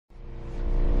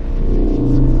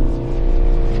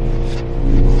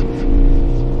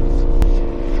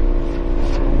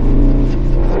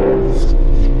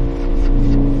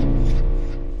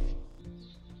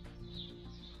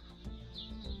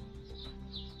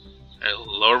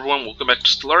Hello everyone, welcome back to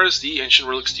Stellaris, the Ancient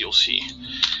Relics DLC.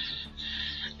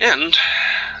 And,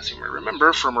 as you may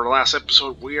remember from our last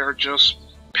episode, we are just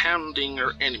pounding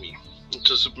our enemy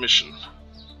into submission.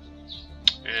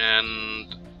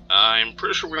 And I'm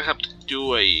pretty sure we're gonna have to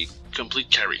do a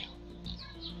complete carry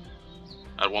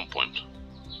at one point.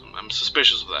 I'm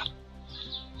suspicious of that.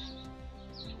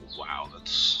 Wow,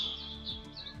 that's...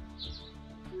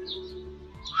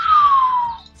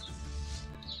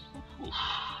 Oof.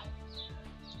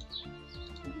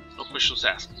 No questions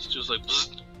asked. It's just like,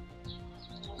 bzzz.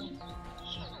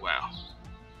 Wow.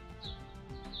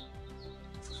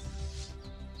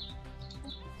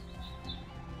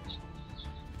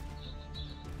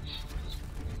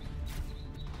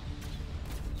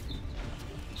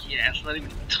 Yeah, it's not even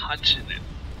touching it.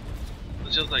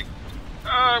 It's just like,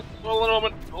 hold on a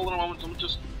moment, let me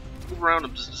just move around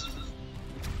and bzzz.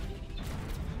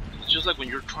 It's just like when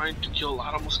you're trying to kill a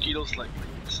lot of mosquitoes, like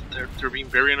they're being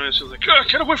very annoying. It's just like,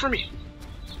 get away from me!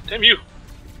 Damn you!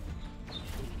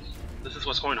 This is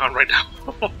what's going on right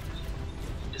now.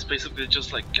 It's basically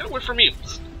just like, get away from me!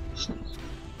 Oh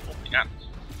my god.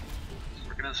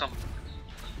 We're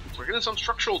getting some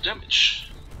structural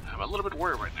damage. I'm a little bit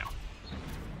worried right now.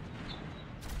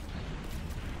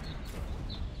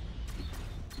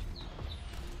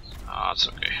 It's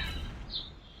okay.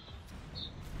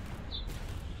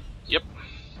 Yep.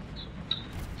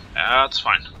 That's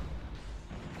fine.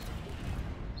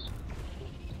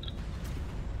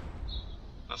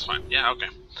 That's fine. Yeah, okay.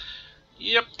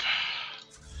 Yep.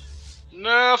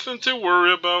 Nothing to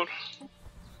worry about.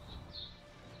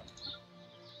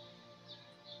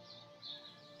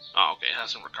 Oh, okay. It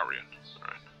hasn't recovered yet.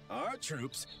 Alright. Our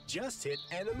troops just hit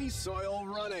enemy soil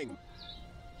running.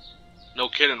 No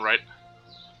kidding, right?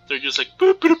 They're just like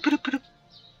boop, boop, boop, boop.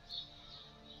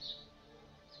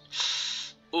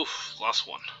 Oof, lost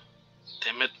one.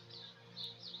 Damn it.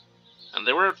 And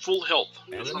they were at full health.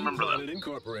 Just remember that.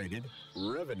 Incorporated.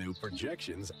 Revenue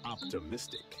projections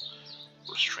optimistic.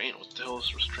 Restrained? What the hell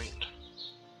is restrained?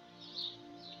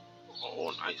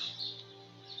 Oh, nice.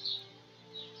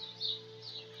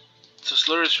 The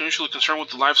Stellaris is usually concerned with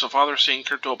the lives of others, saying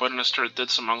care to administer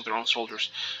deaths among their own soldiers.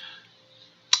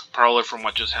 Probably from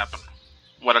what just happened.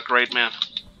 What a great man.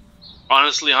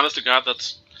 Honestly, honest to God,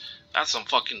 that's some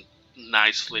fucking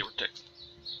nice flavor text.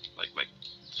 Like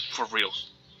for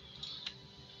reals.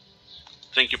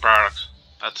 Thank you, Paradox.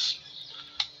 That's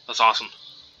awesome.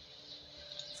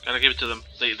 Gotta give it to them.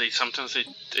 They sometimes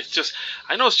it's just,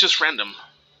 I know it's just random,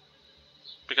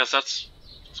 because that's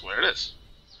where it is.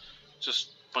 Just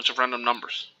a bunch of random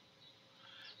numbers.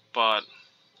 But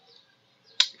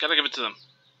gotta give it to them.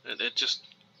 It just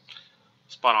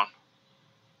spot on.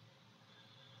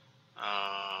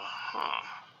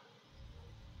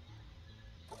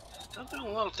 Not doing a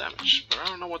lot of damage, but I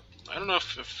don't know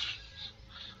if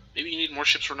maybe you need more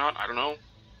ships or not. I don't know.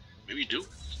 Maybe you do.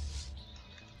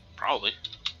 Probably.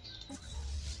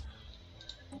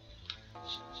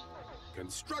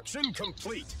 Construction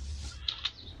complete.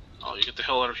 Oh, you get the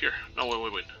hell out of here. No,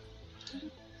 wait.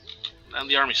 And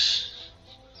the armies.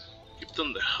 Keep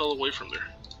them the hell away from there.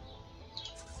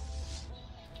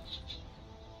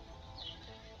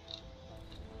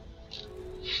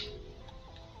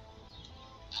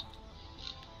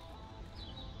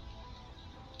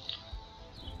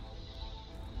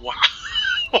 Wow.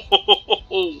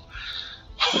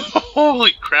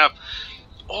 Holy crap.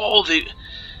 Oh,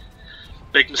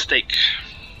 big mistake.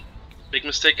 Big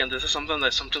mistake, and this is something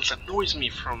that sometimes annoys me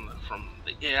from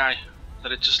the AI.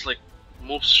 That it just like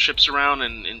moves ships around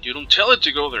and you don't tell it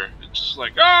to go there. It's just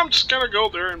like, oh, I'm just gonna go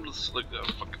there and just like, oh,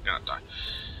 fucking gonna die.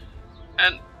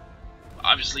 And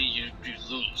obviously you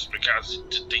lose because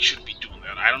they shouldn't be doing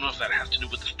that. I don't know if that has to do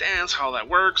with the stance, how that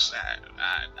works.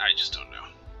 I just don't know.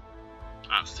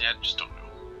 Honestly, I just don't know.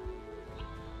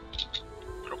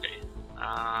 But okay.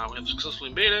 We have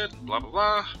successfully invaded, blah blah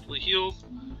blah, fully healed.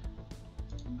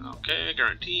 Okay,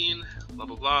 guaranteeing, blah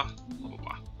blah blah, blah blah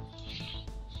blah.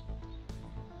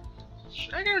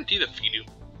 Should I guarantee the Finu?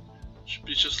 Should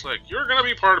be just like, you're gonna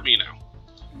be part of me now.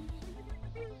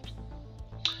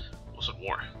 Wasn't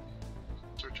war.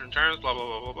 Return turns, blah blah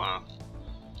blah blah blah.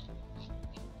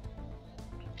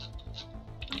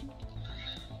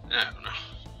 I don't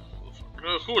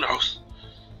know. Who knows?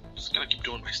 Just gonna keep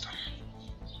doing my stuff.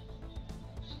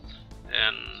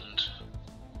 And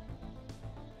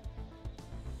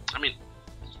I mean,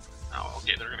 oh,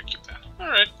 okay, they're gonna keep that.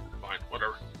 Alright, fine,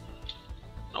 whatever.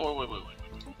 No, wait.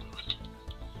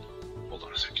 Hold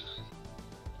on a second.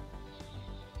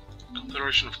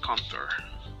 Confederation of Conthar.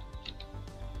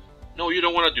 No, you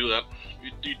don't want to do that.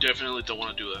 You definitely don't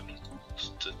want to do that.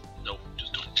 No,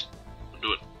 just don't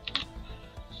do it.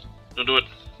 Don't do it.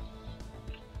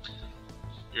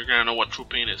 You're gonna know what true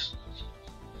pain is.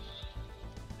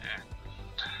 And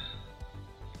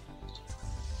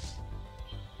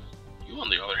you,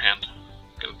 on the other hand,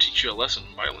 gonna teach you a lesson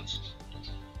in violence.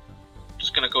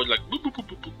 Just gonna go like boop boop boop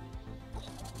boop boop.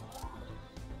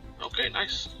 Okay,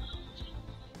 nice.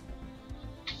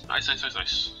 Nice.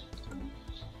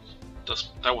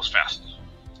 That was fast.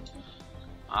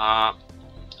 Not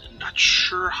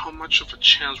sure how much of a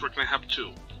chance we're gonna have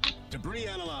to. Debris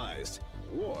analyzed.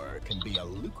 War can be a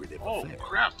lucrative affair. Oh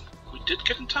crap! We did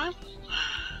get in time?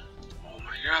 Oh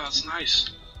my god, that's nice.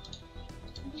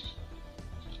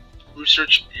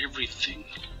 Research everything.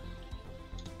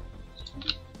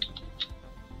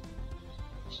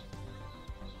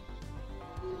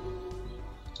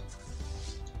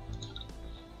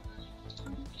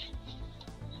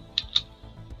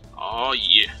 Oh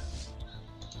yeah.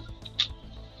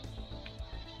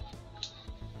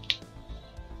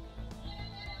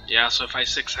 Yeah, so if I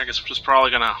zigzag, it's just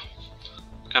probably gonna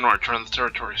return the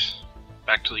territories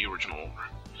back to the original order.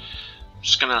 I'm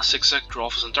just gonna zigzag through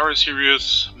Alpha Centauri,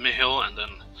 Sirius, Mihil, and then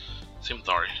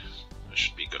Simthari. That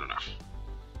should be good enough.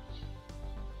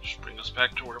 Just bring us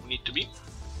back to where we need to be.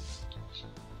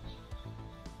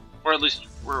 Or at least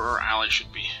where our ally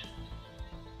should be.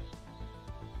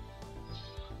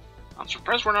 I'm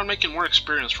surprised we're not making more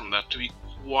experience from that, to be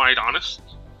quite honest.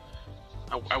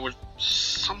 I would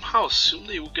somehow assume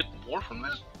they would get more from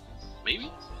that.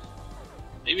 Maybe?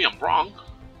 Maybe I'm wrong.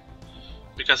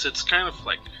 Because it's kind of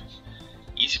like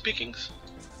easy pickings.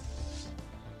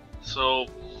 So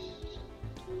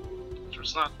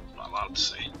there's not a lot to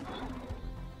say.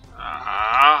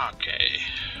 Ah, okay.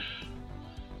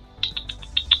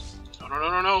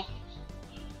 No.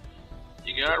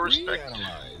 You gotta respect.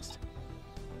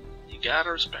 You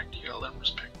gotta respect. You gotta let them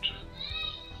respect.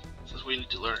 This is what you need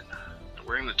to learn. And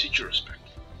we're gonna teach you respect.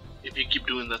 If you keep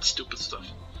doing that stupid stuff.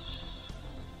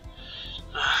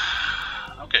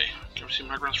 Okay. Can we see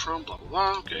migrants from? Blah blah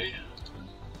blah. Okay.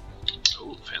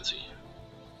 Oh, fancy.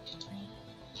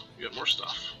 We got more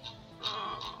stuff.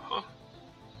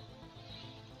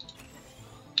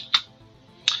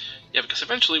 Yeah, because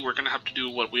eventually we're gonna have to do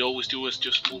what we always do, is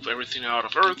just move everything out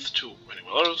of Earth to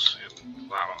anywhere else, and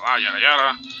blah blah blah, yada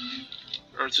yada.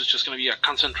 Earth is just gonna be a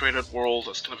concentrated world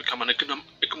that's gonna become an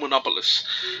ecomonopolis.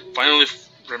 Finally,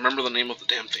 remember the name of the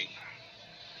damn thing.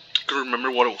 I couldn't remember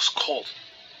what it was called.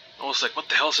 I was like, what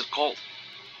the hell is it called?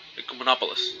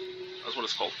 Ecomonopolis. That's what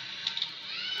it's called.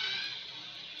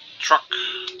 Truck.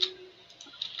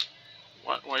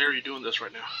 What? Why are you doing this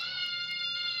right now?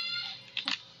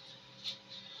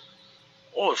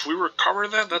 Oh, if we recover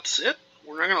that, that's it?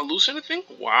 We're not gonna lose anything?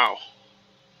 Wow.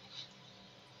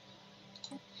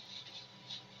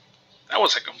 That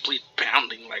was a complete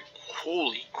pounding, like,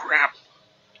 holy crap.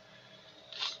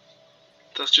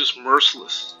 That's just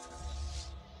merciless.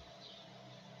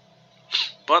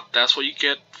 But that's what you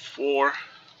get for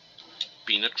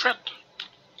being a threat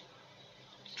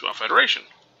to a federation.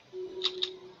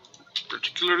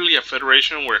 Particularly a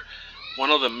federation where one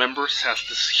of the members has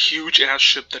this huge ass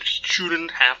ship that he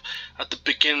shouldn't have at the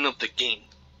beginning of the game.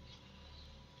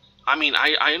 I mean,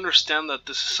 I understand that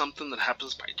this is something that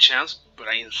happens by chance, but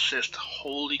I insist,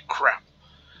 holy crap.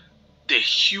 The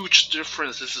huge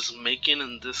difference this is making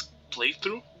in this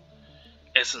playthrough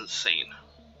is insane.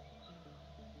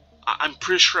 I'm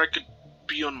pretty sure I could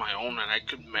be on my own and I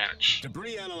could manage.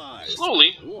 Debris analyzed.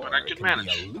 Slowly, but I could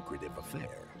manage. Be a lucrative affair.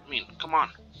 I mean, come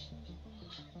on.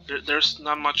 There's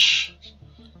not much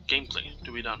gameplay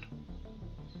to be done.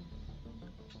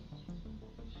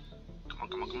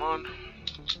 Come on.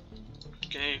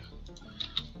 Okay.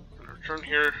 I'm gonna return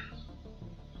here.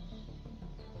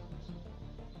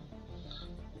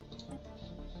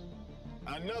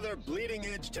 Another bleeding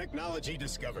edge technology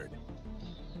discovered.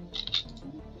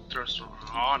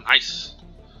 Oh, nice.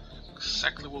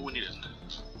 Exactly what we needed.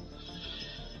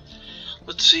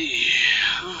 Let's see.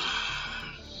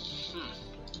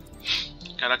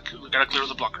 Gotta clear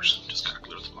the blockers. Just gotta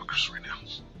clear the blockers right now.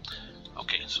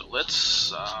 Okay, so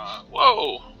let's.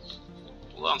 Whoa!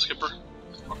 Hold on, Skipper. Where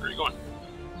the fuck are you going?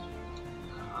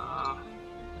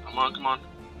 Come on.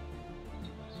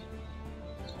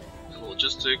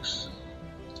 Logistics.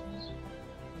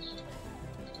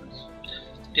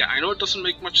 Yeah, I know it doesn't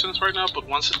make much sense right now, but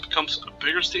once it becomes a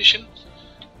bigger station,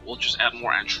 we'll just add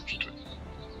more entries to it.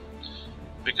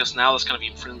 Because now that's gonna be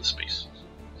in friendly space.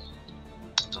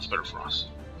 That's better for us.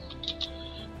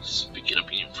 Speaking of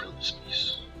being in friendly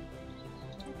space.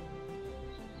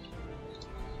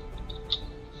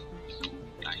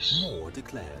 Nice. War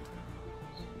declared.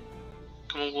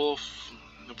 Come on, Wolfe.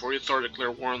 The Authority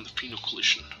declare war on the Penal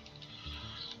Coalition.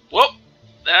 Well,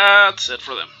 That's it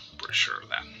for them. Pretty sure of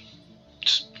that.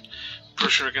 Just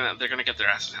pretty sure they're gonna get their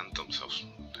asses handed to themselves.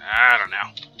 I don't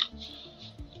know,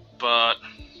 but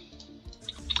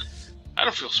I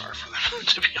don't feel sorry for them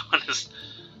to be honest.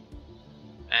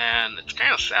 And it's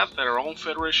kind of sad that our own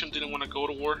federation didn't want to go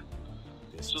to war.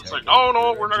 It's just like, oh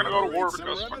no, we're not gonna go to war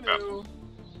because fuck that.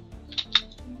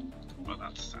 But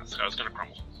that's how it's gonna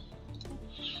crumble.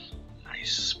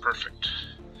 Nice, perfect.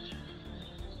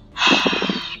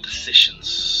 Decisions.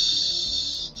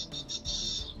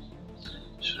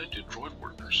 Should I do droid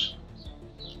workers?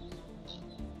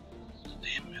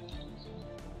 Damn it.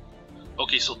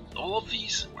 Okay, so all of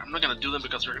these, I'm not gonna do them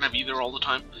because we're gonna be there all the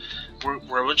time.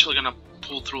 We're eventually gonna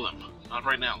pull through them. Not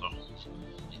right now though.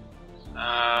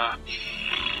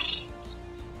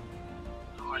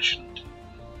 No, I shouldn't.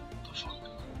 What the fuck?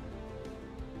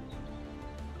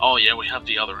 Oh yeah, we have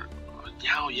the other.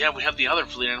 Yeah, we have the other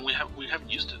fleet, and we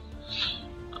haven't used it.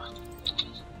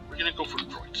 We're gonna go for the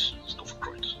droids. Let's go for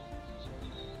droids.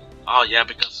 Oh yeah,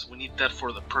 because we need that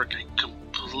for the perk. I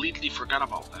completely forgot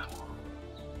about that.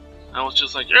 I was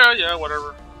just like, yeah,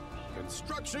 whatever.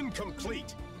 Construction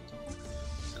complete.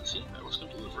 And see, I was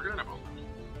completely forgetting about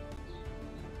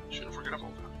that. Shouldn't forget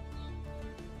about that.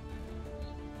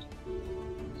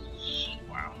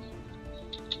 Wow.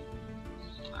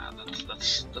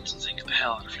 That's insane. Get the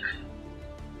hell out of here.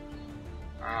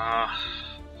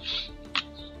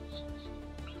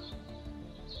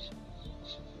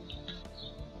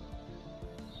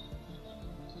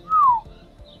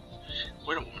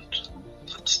 Wait a moment.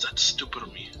 That's stupid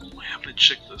of me. Why haven't I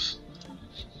checked this?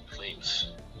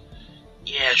 Flames.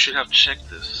 Yeah, I should have checked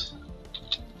this.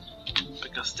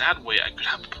 Because that way I could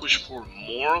have pushed for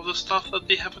more of the stuff that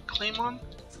they have a claim on.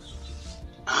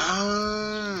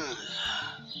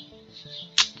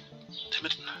 Damn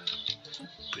it.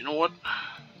 But you know what?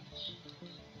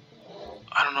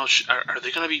 I don't know, are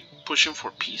they gonna be pushing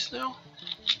for peace now?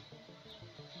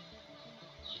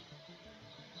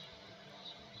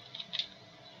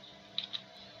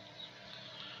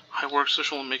 High work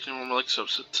social and making them like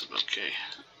subsets. Okay.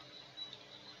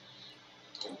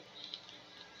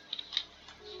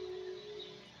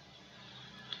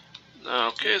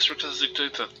 Okay, instructions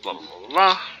dictate that blah blah blah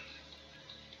blah.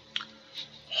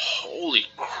 Holy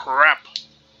crap.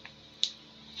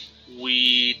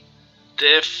 We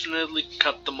definitely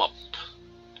cut them up.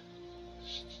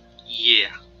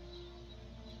 Yeah.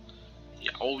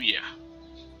 Yeah, oh yeah.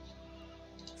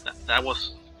 That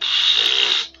was...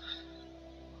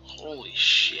 Holy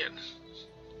shit.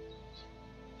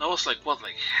 That was like, what,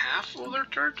 like half of their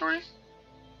territory?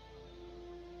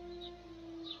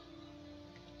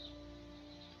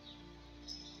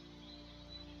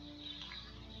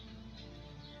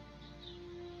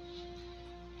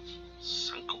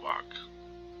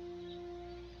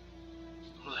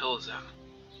 What the hell is that?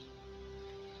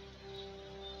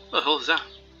 What the hell is that?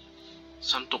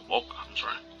 Santo Boca, I'm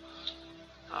sorry.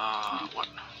 What?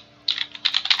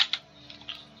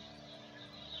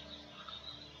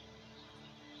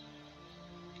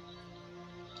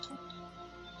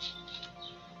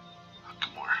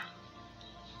 Come on.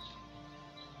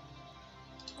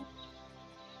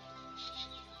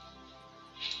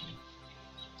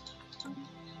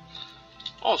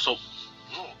 Oh, so...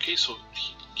 Oh, okay, so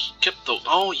he kept those.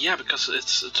 Oh, yeah, because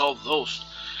it's all those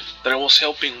that I was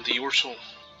helping the Ursul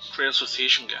Trade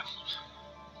Association get.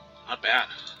 Not bad.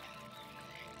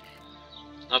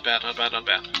 Not bad, not bad, not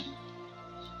bad.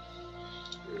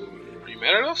 Are you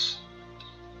mad at us?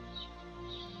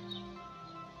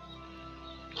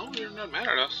 No, you're not mad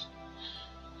at us.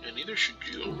 And neither should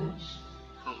you.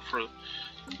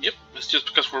 Yep, it's just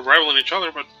because we're rivaling each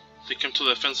other, but they came to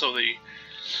the defense of the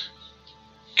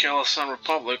Kel-Azaan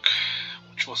Republic,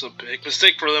 which was a big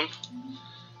mistake for them.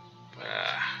 But,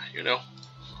 you know,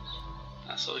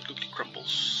 that's how the cookie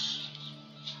crumbles.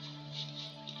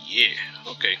 Yeah,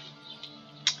 okay.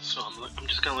 So I'm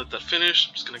just gonna let that finish.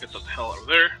 I'm just gonna get that the hell out of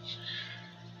there.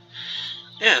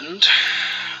 And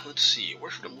let's see,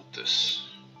 where should I move this?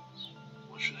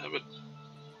 I should have it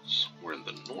somewhere in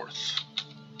the north,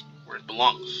 where it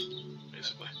belongs,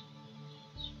 basically.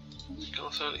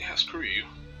 Kel-Azaan, yeah, screw you.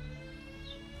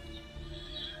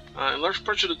 In large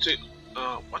part due to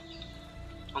what?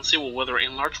 Unstable weather.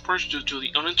 In large part due to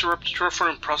the uninterrupted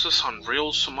terraforming process on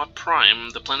Real Sumat Prime,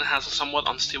 the planet has a somewhat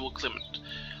unstable climate.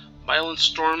 Violent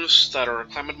storms that our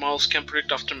climate models can't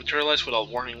predict often materialize without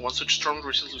warning. One such storm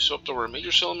recently swept over a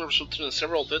major settlement, resulting in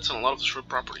several deaths and a lot of destroyed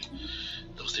property.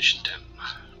 Devastation 10.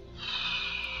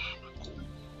 Not cool.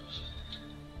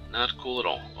 Not cool at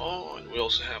all. Oh, and we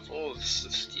also have, oh,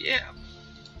 this yeah.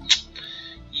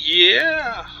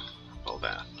 Yeah! All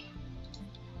that.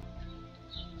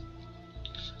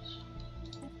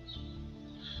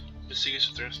 investigates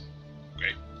if there's...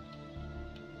 Okay.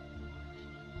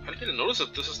 I didn't notice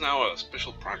that this is now a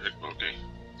special project. Okay.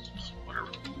 So whatever.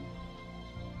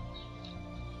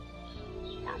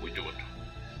 What are we doing?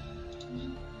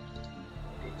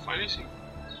 Financing?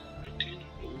 19.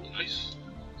 Oh, nice.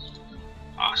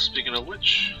 Ah, speaking of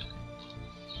which.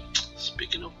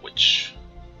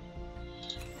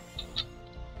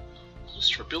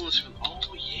 Mr. Buildings even. Oh,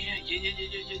 yeah.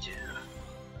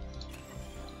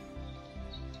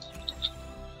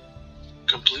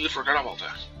 Completely forgot about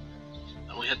that.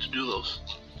 And we had to do those.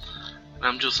 And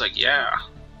I'm just like, yeah,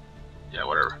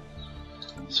 whatever.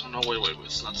 So no, wait,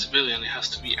 it's not civilian, it has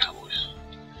to be alloys.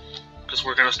 Because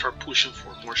we're gonna start pushing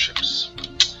for more ships.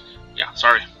 Yeah,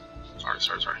 sorry.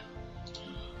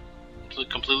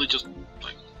 Completely just,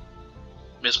 like,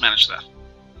 mismanaged that.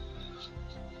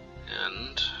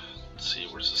 And, let's see,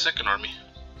 where's the second army?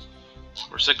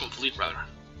 Or second fleet, rather.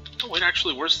 Oh, wait,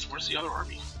 actually, where's the other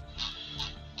army?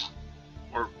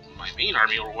 Or my main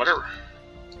army, or whatever.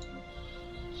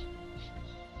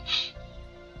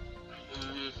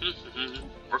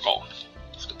 We're going.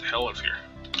 Let's get the hell out of here.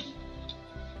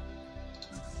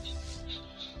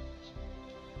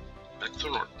 Back to the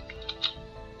north.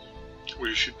 Where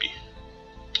you should be.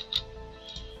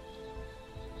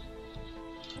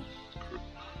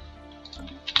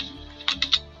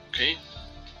 Okay.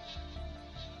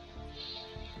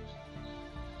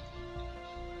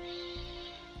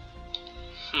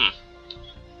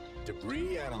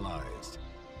 Debris analyzed.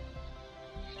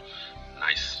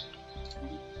 Nice.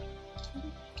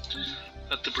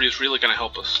 That debris is really gonna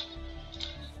help us.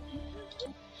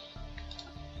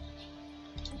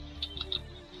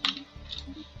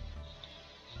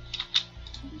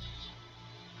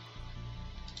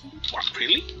 What,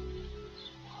 really?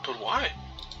 But why?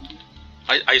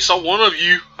 I saw one of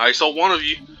you.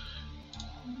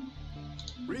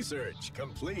 Research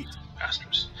complete.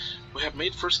 Bastards. We have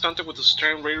made first contact with the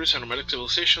Stellaris raiders and nomadic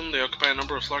civilization. They occupy a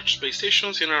number of large space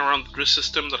stations in and around the drift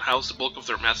system that house the bulk of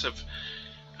their massive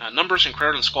numbers in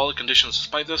crowded and squalid conditions.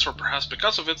 Despite this, or perhaps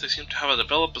because of it, they seem to have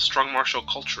developed a strong martial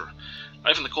culture.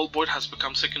 Life in the cold void has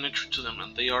become second nature to them,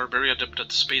 and they are very adept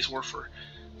at space warfare.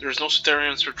 There is no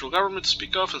Stellarian central government to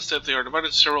speak of. Instead, they are divided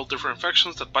into several different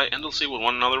factions that fight endlessly with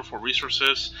one another for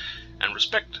resources and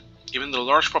respect. Given the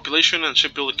large population and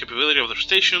shipbuilding capability of their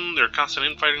station, their constant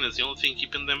infighting is the only thing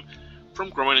keeping them from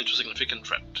growing into a significant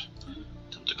threat.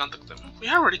 Attempt to contact them. We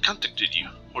already contacted you,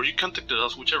 or you contacted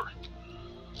us, whichever,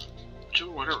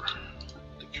 whatever.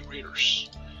 The curators.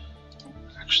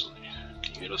 Actually,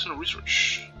 can you get us in a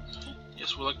research?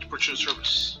 Yes, we'd like to purchase a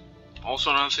service. Also,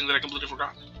 another thing that I completely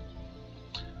forgot,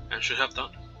 and should have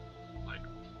done, like,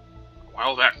 a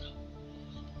while back.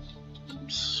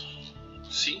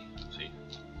 See?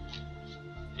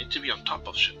 Need to be on top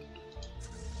of shit.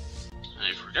 And if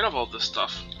you forget about this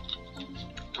stuff,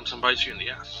 it comes and bites you in the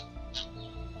ass.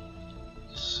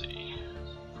 Let's see.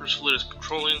 First fleet is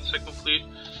controlling, second fleet.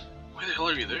 Why the hell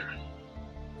are you there?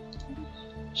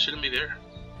 Shouldn't be there.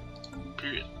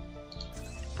 Period.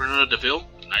 Bernardo DeVille?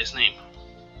 Nice name.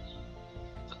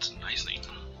 That's a nice name.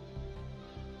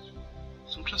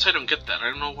 Sometimes I don't get that. I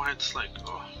don't know why it's like,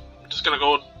 oh, I'm just gonna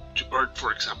go to Earth,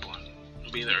 for example,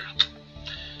 and be there.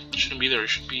 It shouldn't be there, it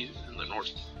should be in the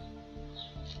north.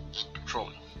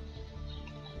 Patrolling.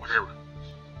 Whatever.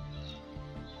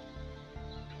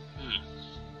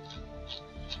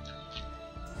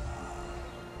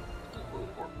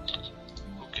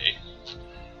 Okay.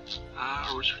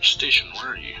 Research station,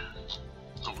 where are you?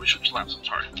 Oh, research labs, I'm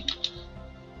sorry.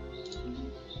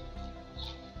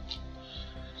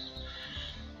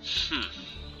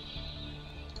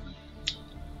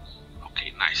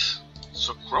 Okay, nice.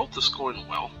 So growth is going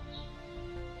well.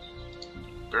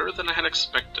 Better than I had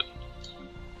expected.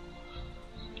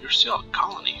 You're still a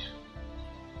colony.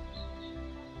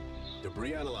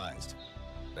 Debris analyzed.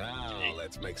 Now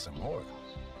let's make some more.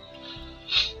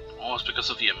 Oh, it's because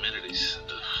of the amenities.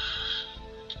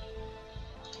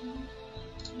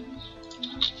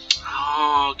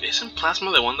 Oh, isn't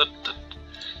plasma the one that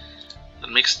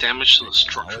makes damage to the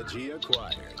structure?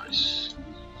 Nice.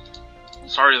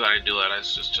 Sorry that I do that.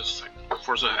 It's just like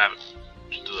force of habit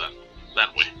to do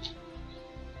that way.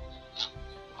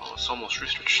 Oh, it's almost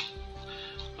researched.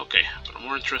 Okay, but I'm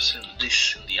more interested in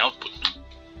this, in the output.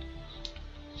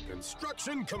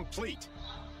 Construction complete.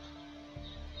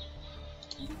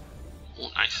 Oh,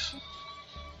 nice.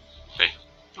 Okay.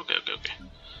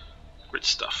 Great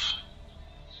stuff.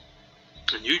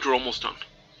 And you're almost done.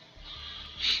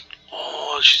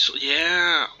 Oh,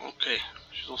 yeah, okay.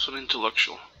 She's also an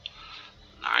intellectual.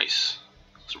 Nice.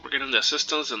 So we're getting the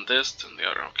assistance and this and the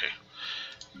other, okay.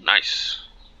 Nice.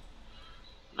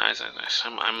 Nice, nice, nice.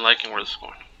 I'm liking where this is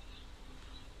going.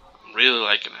 I'm really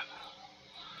liking it.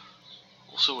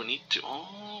 Also, we need to.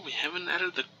 Oh, we haven't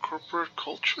added the corporate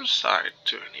culture side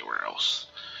to anywhere else.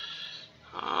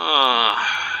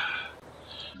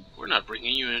 We're not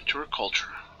bringing you into our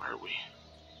culture, are we?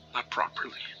 Not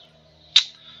properly.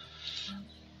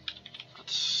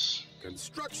 That's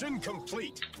Construction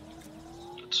complete.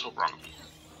 so wrong of me.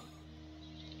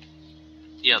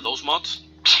 Yeah, those mods,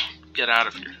 get out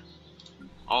of here.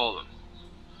 All of them.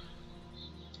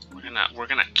 We're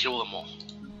gonna kill them all.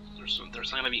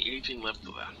 There's not gonna be anything left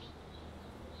of that.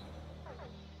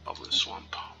 Probably the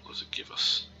swamp. What does it give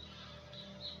us?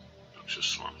 Luxury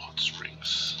swamp, hot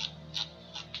springs.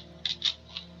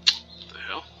 What the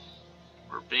hell?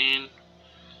 Urbane.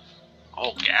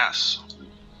 All gas.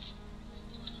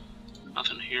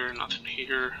 Nothing here, nothing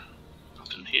here,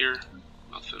 nothing here,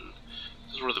 nothing.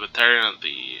 This is where the Batarian and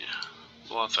the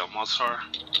volatile mods are.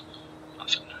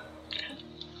 Nothing. Okay.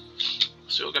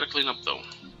 Still gotta clean up though.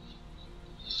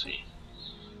 Let's see.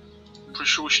 Pretty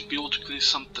sure we should be able to clean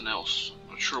something else.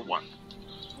 Not sure what.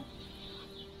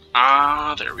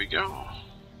 Ah, there we go.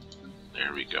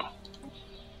 There we go.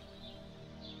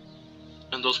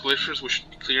 And those glaciers, we should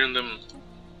be clearing them.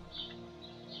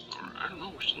 Or, I don't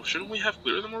know, shouldn't we have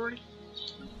cleared them already?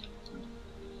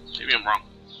 Maybe I'm wrong.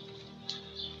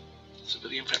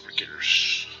 Civilian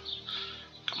fabricators.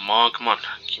 Come on, come on.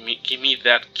 Give me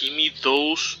that. Give me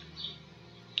those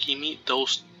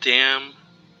damn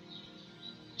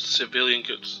civilian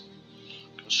goods.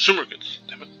 Consumer goods.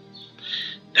 Damn it.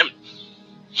 Damn it.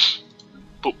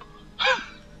 Poop.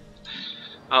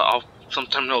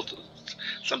 Sometime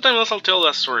else I'll tell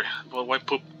that story about why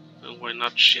poop and why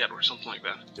not shit or something like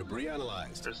that. Debris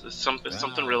analyzed. It's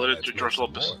something related to George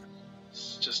Lopez.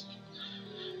 It's just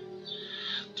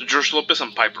to George Lopez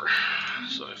and Piper.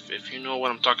 So if you know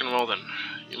what I'm talking about, then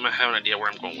you might have an idea where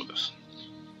I'm going with this.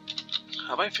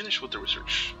 Have I finished with the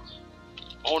research?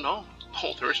 Oh no.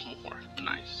 Oh, there's more.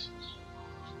 Nice.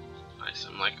 Nice,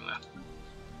 I'm liking that.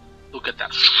 Look at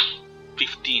that.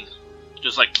 15.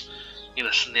 Just like in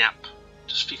a snap.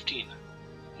 Just 15.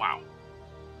 Wow.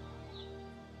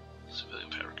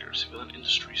 Civilian fabricator, civilian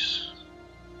industries.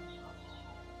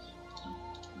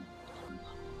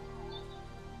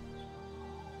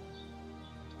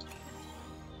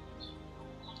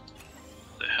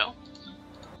 The hell?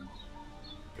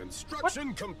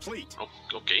 Construction complete. Oh,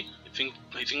 okay. I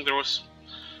think there was.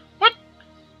 What?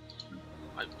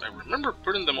 I remember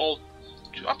putting them all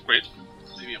to upgrade.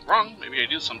 Maybe I'm wrong. Maybe I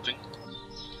did something.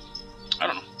 I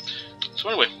don't know. So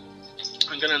anyway,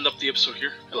 I'm gonna end up the episode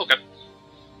here. Hello, cat.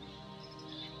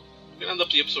 I'm gonna end up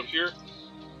the episode here.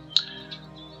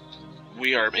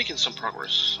 We are making some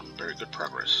progress, some very good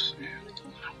progress.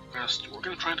 And we're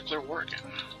gonna try to declare war again,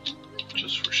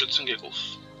 just for shits and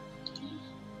giggles.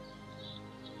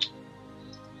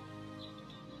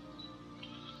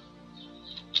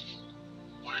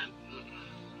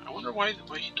 I wonder why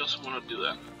he doesn't want to do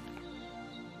that.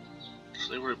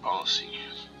 Slavery policy.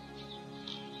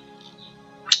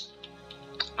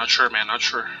 Not sure, man. Not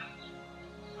sure.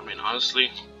 I mean, honestly,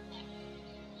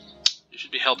 you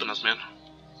should be helping us, man.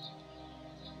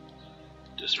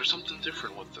 Is there something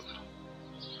different with them?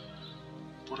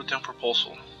 Put it down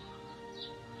proposal.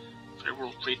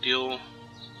 Favorable trade deal.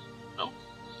 No.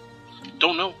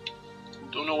 Don't know.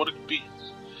 Don't know what it could be.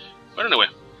 But anyway,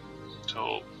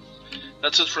 so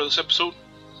that's it for this episode.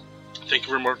 Thank you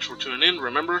very much for tuning in.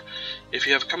 Remember, if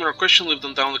you have a comment or question, leave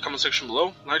them down in the comment section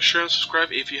below. Like, share, and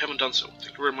subscribe if you haven't done so.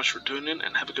 Thank you very much for tuning in,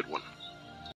 and have a good one.